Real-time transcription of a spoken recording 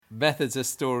methods are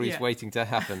stories waiting to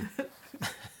happen.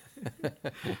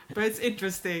 But it's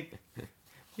interesting.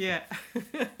 Yeah.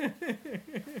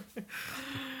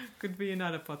 Could be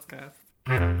another podcast.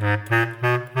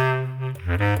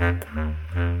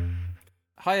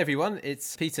 Hi everyone,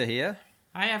 it's Peter here.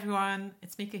 Hi everyone,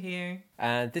 it's Mika here.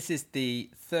 And this is the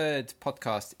third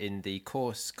podcast in the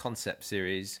course concept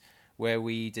series where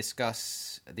we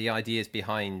discuss the ideas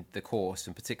behind the course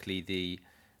and particularly the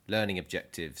learning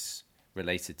objectives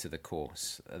related to the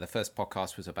course. The first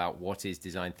podcast was about what is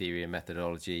design theory and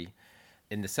methodology.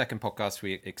 In the second podcast,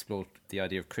 we explored the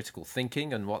idea of critical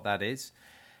thinking and what that is.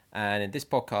 And in this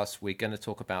podcast, we're going to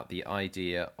talk about the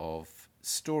idea of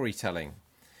storytelling.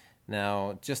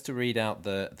 Now, just to read out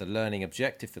the learning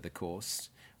objective for the course,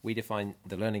 we define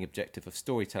the learning objective of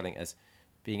storytelling as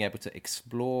being able to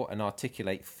explore and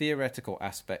articulate theoretical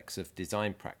aspects of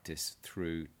design practice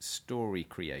through story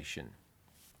creation.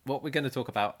 What we're going to talk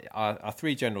about are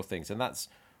three general things, and that's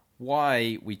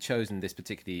why we've chosen this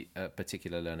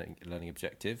particular learning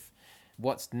objective.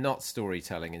 What's not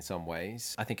storytelling in some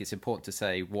ways. I think it's important to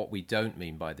say what we don't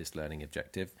mean by this learning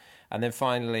objective. And then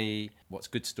finally, what's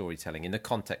good storytelling in the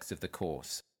context of the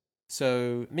course.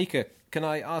 So, Mika, can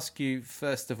I ask you,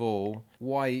 first of all,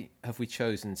 why have we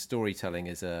chosen storytelling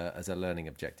as a learning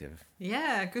objective?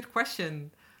 Yeah, good question.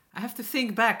 I have to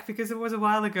think back because it was a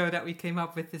while ago that we came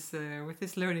up with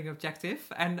this learning objective.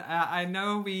 And I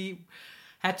know we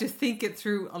had to think it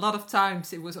through a lot of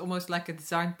times. It was almost like a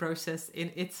design process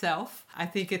in itself. I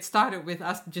think it started with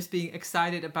us just being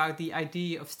excited about the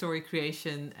idea of story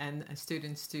creation and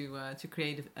students to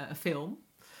create a film.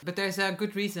 But there's a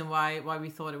good reason why we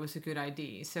thought it was a good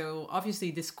idea. So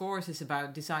obviously this course is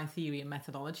about design theory and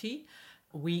methodology.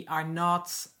 We are not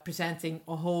presenting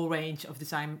a whole range of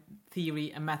design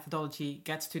theory and methodology,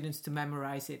 get students to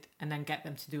memorize it and then get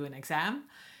them to do an exam.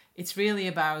 It's really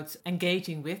about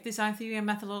engaging with design theory and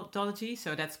methodology.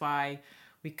 So that's why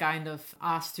we kind of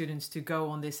ask students to go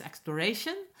on this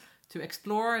exploration, to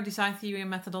explore design theory and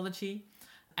methodology.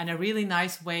 And a really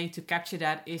nice way to capture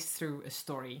that is through a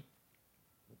story.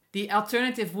 The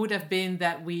alternative would have been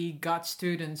that we got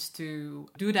students to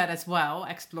do that as well,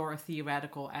 explore a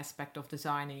theoretical aspect of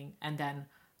designing, and then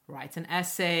write an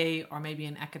essay or maybe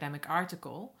an academic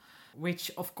article,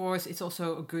 which of course is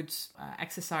also a good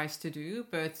exercise to do.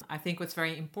 But I think what's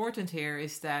very important here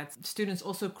is that students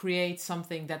also create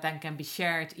something that then can be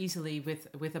shared easily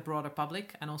with a broader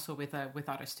public and also with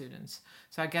other students.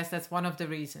 So I guess that's one of the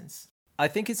reasons. I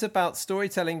think it's about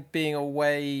storytelling being a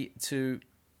way to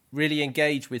really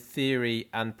engage with theory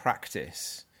and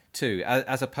practice too,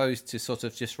 as opposed to sort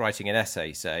of just writing an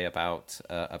essay, say, about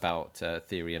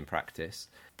theory and practice.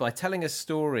 By telling a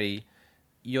story,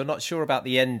 you're not sure about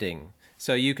the ending.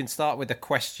 So you can start with a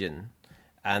question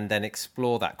and then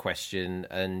explore that question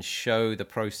and show the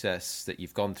process that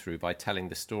you've gone through by telling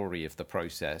the story of the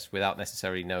process without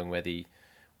necessarily knowing where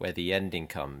the ending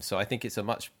comes. So I think it's a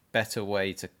much better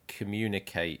way to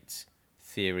communicate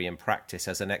theory and practice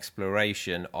as an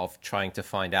exploration of trying to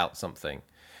find out something.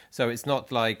 So it's not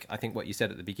like, I think what you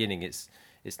said at the beginning, it's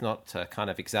not a kind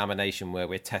of examination where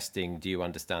we're testing, do you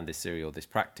understand this theory or this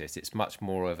practice? It's much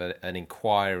more of an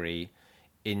inquiry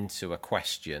into a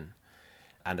question.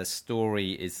 And a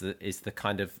story is the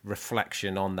kind of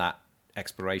reflection on that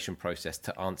exploration process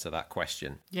to answer that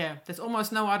question. Yeah, there's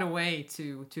almost no other way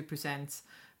to present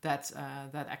that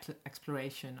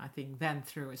exploration, I think, than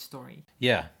through a story.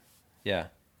 Yeah.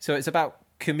 So it's about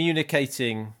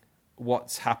communicating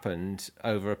what's happened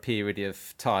over a period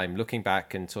of time, looking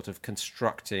back and sort of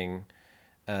constructing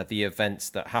the events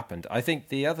that happened. I think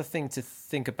the other thing to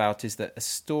think about is that a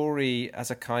story as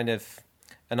a kind of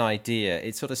an idea,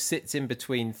 it sort of sits in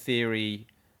between theory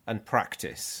and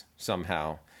practice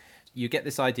somehow. You get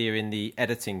this idea in the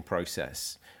editing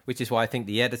process, which is why I think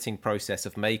the editing process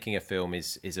of making a film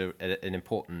is an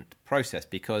important process,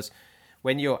 because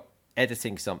when you're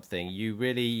editing something, you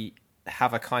really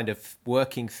have a kind of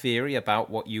working theory about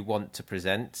what you want to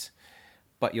present,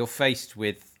 but you're faced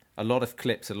with a lot of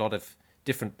clips, a lot of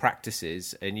different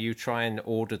practices, and you try and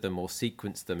order them or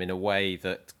sequence them in a way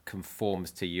that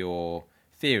conforms to your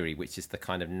theory, which is the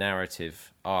kind of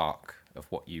narrative arc of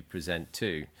what you present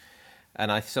to.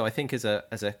 And I think as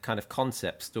a kind of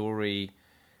concept story,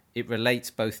 it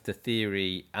relates both to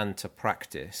theory and to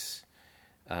practice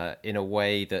in a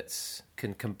way that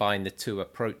can combine the two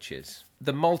approaches.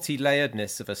 The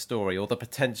multi-layeredness of a story, or the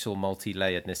potential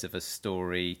multi-layeredness of a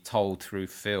story told through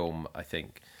film, I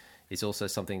think, is also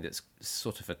something that's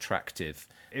sort of attractive.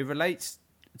 It relates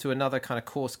to another kind of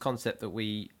course concept that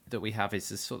we have is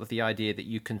this sort of the idea that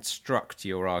you construct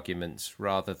your arguments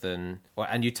rather than,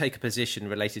 and you take a position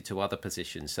related to other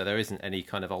positions. So there isn't any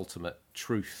kind of ultimate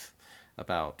truth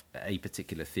about a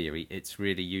particular theory. It's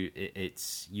really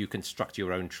you construct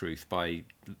your own truth by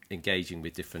engaging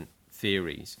with different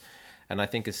theories. And I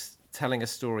think telling a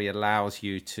story allows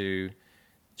you to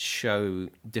show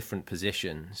different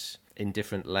positions in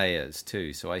different layers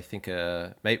too. So I think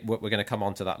we're going to come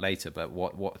on to that later, but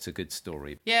what's a good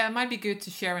story? Yeah, it might be good to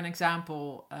share an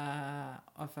example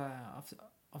of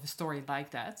a story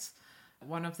like that.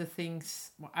 One of the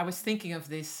things, I was thinking of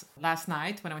this last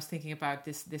night when I was thinking about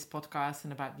this podcast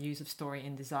and about the use of story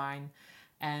in design.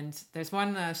 And there's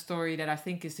one story that I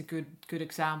think is a good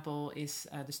example, is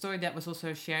the story that was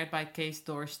also shared by Kees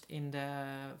Dorst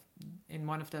in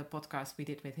one of the podcasts we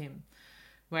did with him,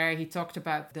 where he talked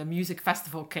about the music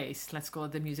festival case. Let's call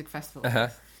it the music festival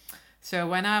case. So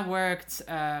when I worked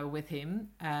with him,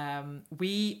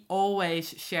 we always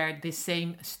shared the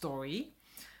same story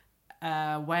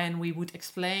when we would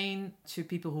explain to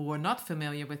people who were not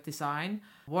familiar with design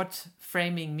what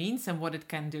framing means and what it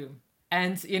can do.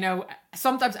 And, you know,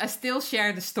 sometimes I still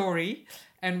share the story,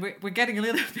 and we're getting a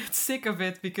little bit sick of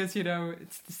it because, you know,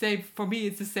 it's the same. For me,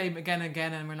 it's the same again and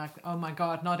again. And we're like, oh my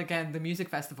God, not again, the music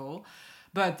festival.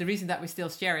 But the reason that we still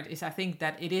share it is I think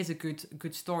that it is a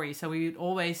good story. So we would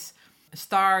always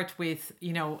start with,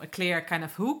 you know, a clear kind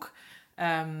of hook.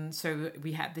 So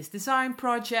we had this design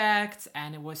project,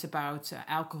 and it was about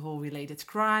alcohol-related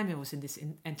crime. It was in this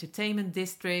entertainment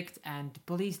district, and the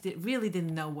police really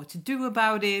didn't know what to do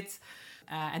about it.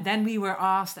 And then we were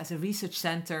asked as a research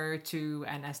center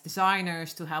and as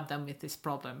designers to help them with this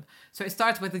problem. So it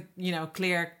starts with a, you know,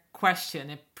 clear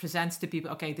question. It presents to people,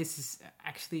 okay, this is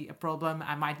actually a problem.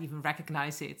 I might even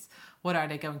recognize it. What are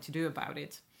they going to do about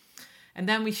it? And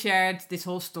then we shared this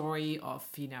whole story of,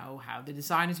 you know, how the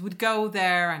designers would go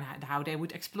there and how they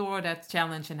would explore that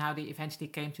challenge and how they eventually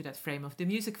came to that frame of the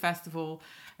music festival.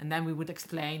 And then we would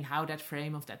explain how that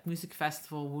frame of that music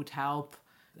festival would help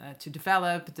to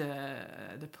develop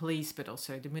the police, but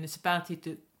also the municipality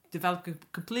to develop a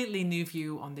completely new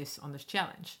view on this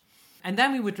challenge. And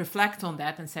then we would reflect on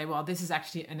that and say, well, this is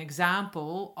actually an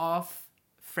example of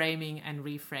framing and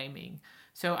reframing.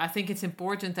 So I think it's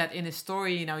important that in a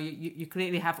story, you know, you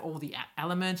clearly have all the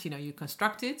elements, you know, you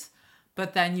construct it,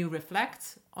 but then you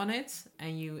reflect on it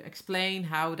and you explain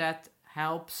how that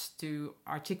helps to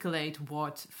articulate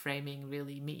what framing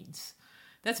really means.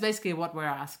 That's basically what we're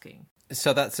asking.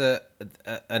 So that's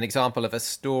an example of a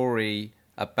story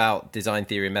about design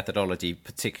theory and methodology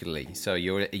particularly. So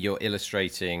you're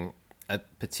illustrating a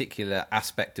particular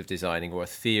aspect of designing or a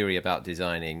theory about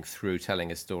designing through telling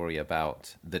a story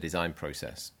about the design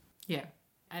process. Yeah,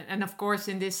 and of course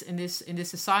in this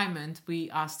assignment we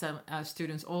asked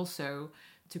students also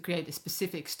to create a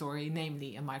specific story,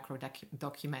 namely a micro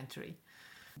documentary.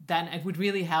 Then it would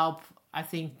really help, I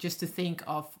think, just to think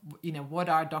of, you know, what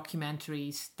are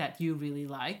documentaries that you really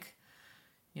like.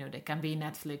 You know, they can be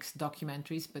Netflix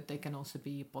documentaries, but they can also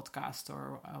be a podcast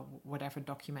or whatever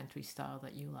documentary style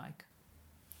that you like.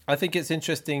 I think it's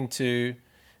interesting to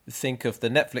think of the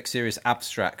Netflix series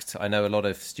Abstract. I know a lot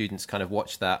of students kind of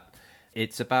watch that.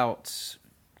 It's about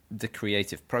the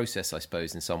creative process, I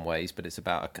suppose, in some ways, but it's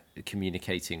about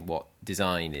communicating what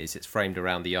design is. It's framed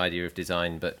around the idea of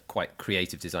design, but quite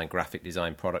creative design, graphic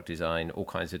design, product design, all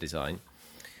kinds of design,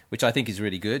 which I think is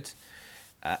really good.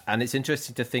 And it's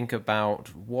interesting to think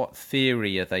about what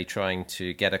theory are they trying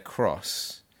to get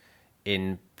across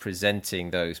in presenting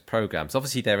those programs.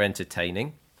 Obviously, they're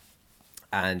entertaining,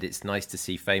 and it's nice to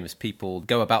see famous people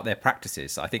go about their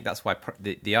practices. I think that's why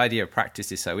the idea of practice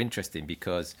is so interesting,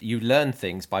 because you learn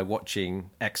things by watching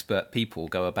expert people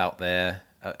go about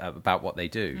about what they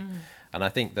do. And I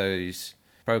think those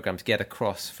programs get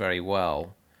across very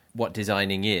well what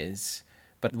designing is.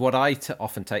 But what I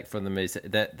often take from them is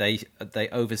that they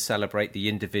over-celebrate the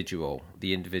individual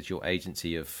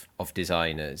agency of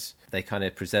designers. They kind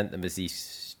of present them as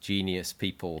these genius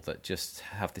people that just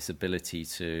have this ability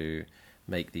to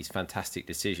make these fantastic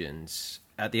decisions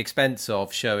at the expense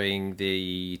of showing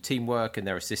the teamwork and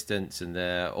their assistants and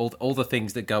all the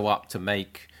things that go up to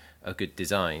make a good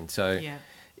design. So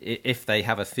if they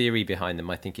have a theory behind them,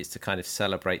 I think it's to kind of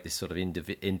celebrate this sort of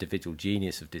individual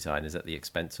genius of designers at the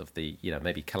expense of the, you know,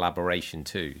 maybe collaboration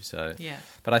too. So,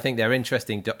 but I think they're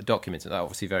interesting documents, and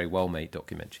obviously very well-made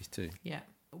documentaries too. Yeah.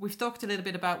 We've talked a little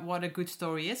bit about what a good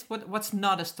story is. What's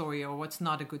not a story, or what's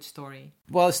not a good story?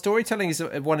 Well, storytelling is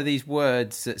one of these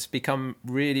words that's become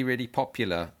really, really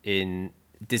popular in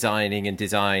designing and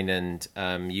design,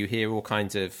 and you hear all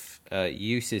kinds of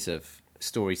uses of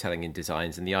storytelling in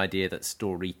designs and the idea that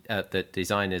that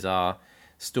designers are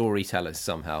storytellers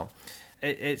somehow.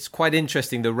 It's quite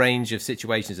interesting, the range of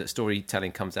situations that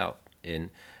storytelling comes out in.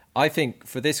 I think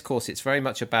for this course, it's very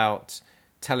much about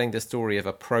telling the story of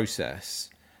a process,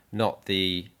 not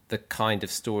the kind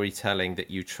of storytelling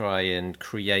that you try and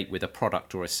create with a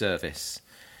product or a service.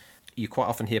 You quite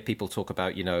often hear people talk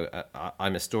about,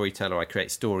 I'm a storyteller, I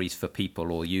create stories for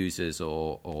people or users,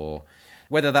 or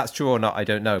whether that's true or not, I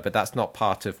don't know, but that's not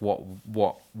part of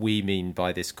what we mean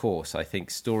by this course. I think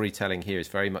storytelling here is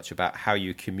very much about how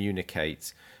you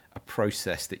communicate a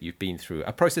process that you've been through,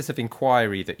 a process of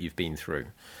inquiry that you've been through.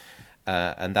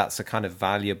 And that's a kind of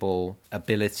valuable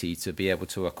ability to be able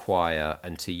to acquire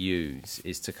and to use,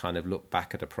 is to kind of look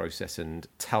back at a process and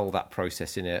tell that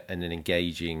process in an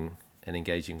engaging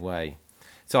way.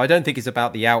 So I don't think it's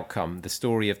about the outcome, the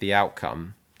story of the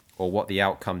outcome, or what the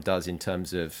outcome does in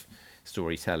terms of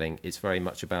storytelling. It's very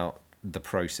much about the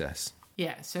process.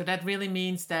 Yeah, so that really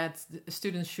means that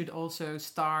students should also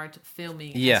start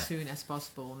filming as soon as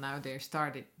possible. Now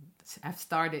have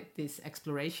started this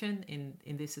exploration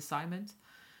in this assignment.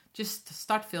 Just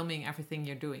start filming everything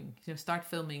you're doing. Start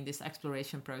filming this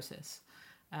exploration process,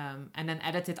 and then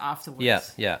edit it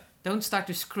afterwards. Yeah. Don't start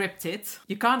to script it.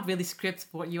 You can't really script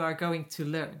what you are going to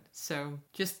learn. So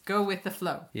just go with the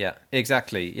flow. Yeah,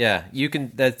 exactly. Yeah,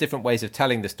 there's different ways of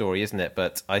telling the story, isn't it?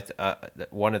 But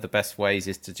one of the best ways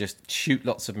is to just shoot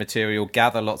lots of material,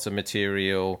 gather lots of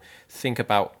material, think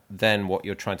about then what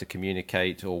you're trying to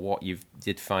communicate or what you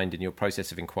did find in your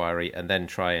process of inquiry, and then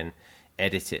try and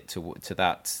edit it to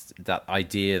that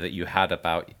idea that you had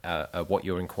about what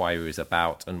your inquiry is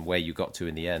about and where you got to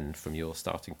in the end from your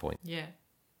starting point. Yeah.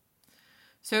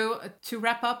 So to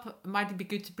wrap up, it might be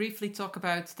good to briefly talk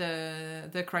about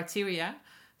the criteria.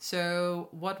 So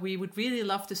what we would really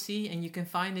love to see, and you can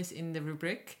find this in the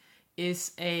rubric,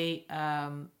 is a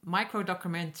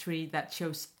micro-documentary that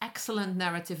shows excellent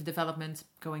narrative development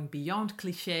going beyond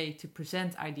cliché to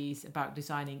present ideas about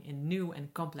designing in new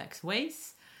and complex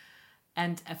ways.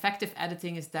 And effective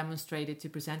editing is demonstrated to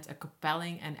present a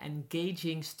compelling and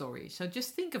engaging story. So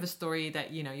just think of a story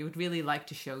that, you would really like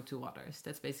to show to others.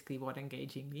 That's basically what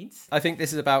engaging means. I think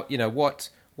this is about,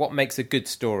 what makes a good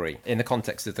story in the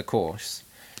context of the course.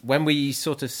 When we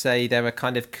sort of say there are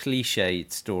kind of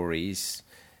cliched stories,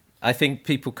 I think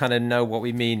people kind of know what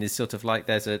we mean. Is sort of like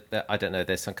there's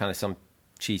some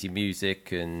cheesy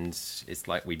music, and it's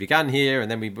like we began here and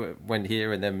then we went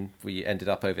here and then we ended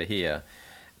up over here.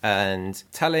 And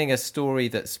telling a story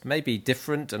that's maybe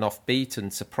different and offbeat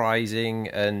and surprising,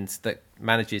 and that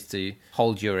manages to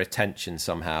hold your attention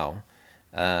somehow,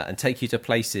 and take you to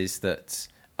places that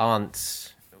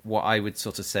aren't what I would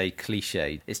sort of say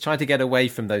cliched. It's trying to get away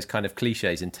from those kind of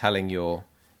cliches in telling your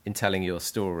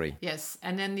story. Yes,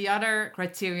 and then the other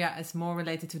criteria is more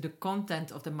related to the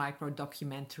content of the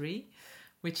micro-documentary,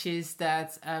 which is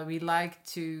that we like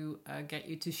to get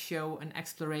you to show an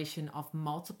exploration of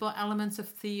multiple elements of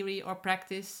theory or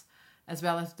practice, as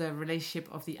well as the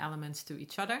relationship of the elements to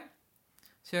each other.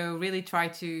 So really try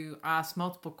to ask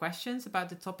multiple questions about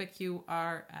the topic you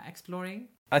are exploring.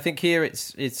 I think here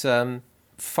it's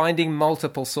finding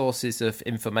multiple sources of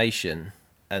information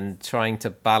and trying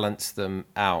to balance them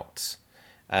out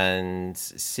and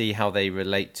see how they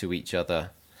relate to each other.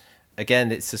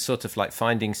 Again, it's a sort of like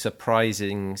finding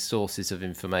surprising sources of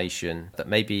information that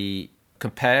maybe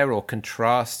compare or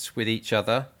contrast with each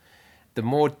other. The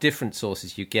more different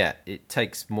sources you get, it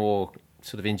takes more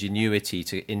sort of ingenuity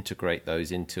to integrate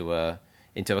those into a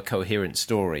coherent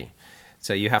story.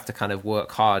 So you have to kind of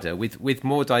work harder. With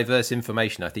more diverse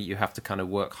information, I think you have to kind of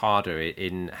work harder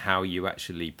in how you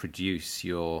actually produce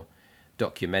your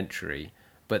documentary.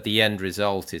 But the end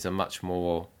result is a much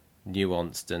more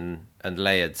nuanced and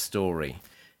layered story.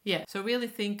 Yeah, so really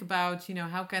think about,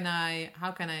 how can I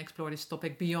explore this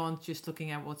topic beyond just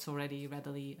looking at what's already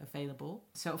readily available.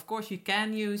 So of course you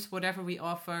can use whatever we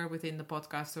offer within the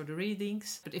podcast or the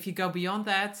readings, but if you go beyond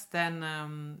that, then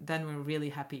we're really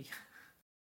happy.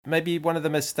 Maybe one of the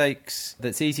mistakes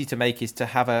that's easy to make is to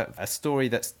have a story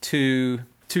that's too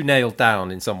nailed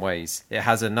down in some ways. It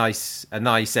has a nice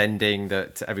ending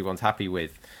that everyone's happy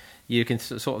with. You can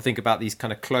sort of think about these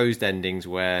kind of closed endings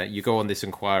where you go on this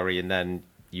inquiry and then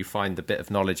you find the bit of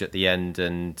knowledge at the end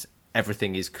and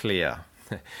everything is clear.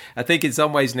 I think in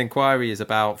some ways an inquiry is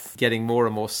about getting more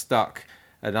and more stuck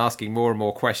and asking more and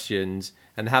more questions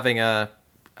and having an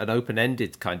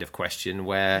open-ended kind of question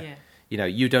where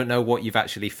you don't know what you've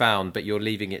actually found, but you're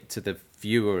leaving it to the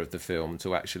viewer of the film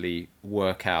to actually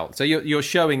work out. So you're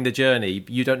showing the journey.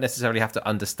 You don't necessarily have to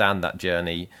understand that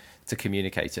journey. to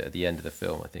communicate it at the end of the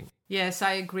film, I think. Yes,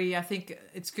 I agree. I think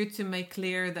it's good to make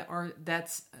clear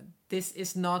that this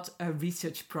is not a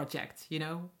research project. You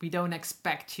know, we don't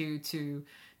expect you to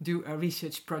do a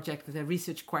research project with a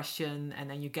research question and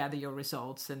then you gather your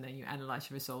results and then you analyze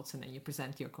your results and then you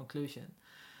present your conclusion.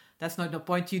 That's not the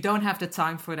point. You don't have the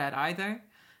time for that either.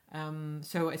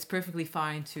 So it's perfectly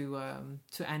fine to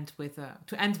end with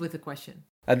a question.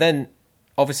 And then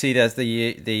obviously there's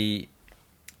the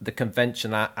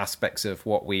conventional aspects of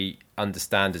what we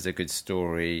understand as a good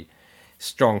story,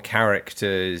 strong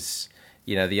characters,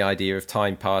 you know, the idea of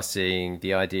time passing,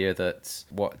 the idea that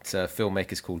what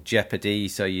filmmakers call jeopardy,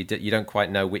 so you don't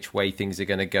quite know which way things are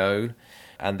going to go.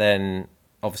 And then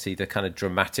obviously the kind of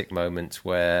dramatic moments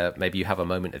where maybe you have a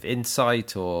moment of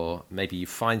insight, or maybe you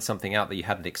find something out that you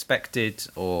hadn't expected,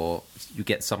 or you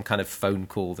get some kind of phone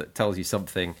call that tells you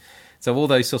something. So all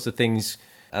those sorts of things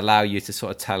allow you to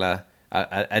sort of tell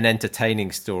an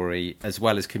entertaining story as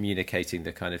well as communicating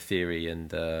the kind of theory and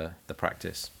the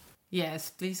practice. Yes,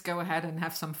 please go ahead and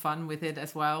have some fun with it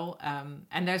as well.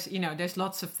 And there's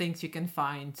lots of things you can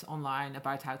find online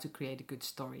about how to create a good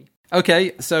story.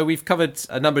 Okay, so we've covered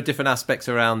a number of different aspects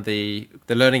around the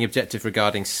learning objective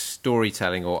regarding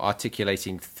storytelling, or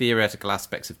articulating theoretical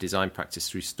aspects of design practice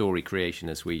through story creation,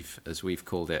 as we've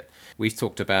called it. We've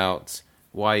talked about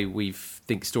why we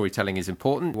think storytelling is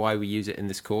important, why we use it in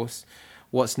this course,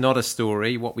 what's not a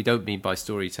story, what we don't mean by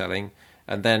storytelling,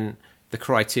 and then the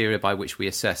criteria by which we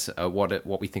assess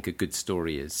what we think a good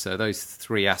story is. So those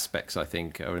three aspects, I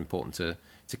think, are important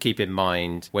to keep in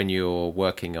mind when you're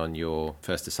working on your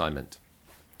first assignment.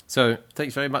 So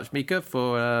thanks very much, Mika,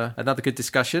 for another good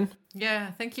discussion.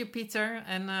 Yeah, thank you, Peter.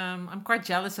 And I'm quite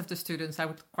jealous of the students. I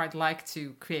would quite like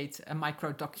to create a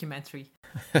micro-documentary.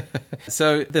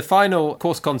 So the final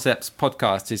Course Concepts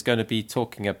podcast is going to be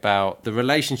talking about the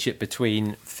relationship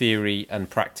between theory and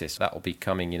practice. That will be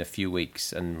coming in a few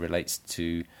weeks and relates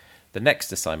to the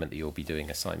next assignment that you'll be doing,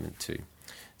 assignment 2.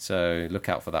 So look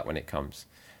out for that when it comes.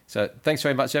 So thanks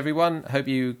very much, everyone. Hope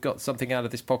you got something out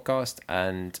of this podcast,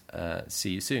 and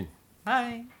see you soon.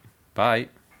 Bye. Bye.